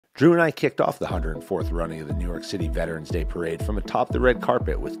Drew and I kicked off the 104th running of the New York City Veterans Day Parade from atop the red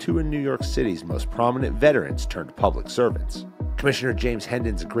carpet with two of New York City's most prominent veterans turned public servants. Commissioner James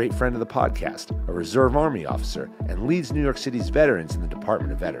Hendon's a great friend of the podcast, a Reserve Army officer, and leads New York City's veterans in the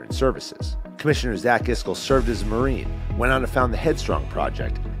Department of Veteran Services. Commissioner Zach Iscol served as a Marine, went on to found the Headstrong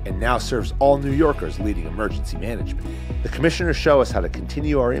Project, and now serves all New Yorkers leading emergency management. The commissioners show us how to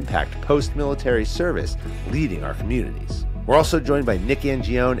continue our impact post-military service, leading our communities. We're also joined by Nick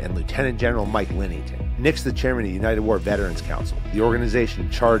Angione and Lieutenant General Mike Linnington. Nick's the chairman of United War Veterans Council, the organization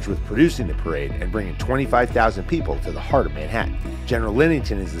charged with producing the parade and bringing 25,000 people to the heart of Manhattan. General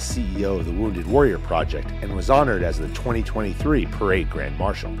Linnington is the CEO of the Wounded Warrior Project and was honored as the 2023 Parade Grand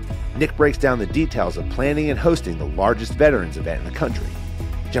Marshal. Nick breaks down the details of planning and hosting the largest veterans event in the country.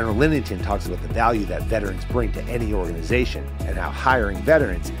 General Linnington talks about the value that veterans bring to any organization and how hiring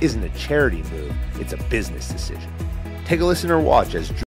veterans isn't a charity move, it's a business decision. Take a listen or watch as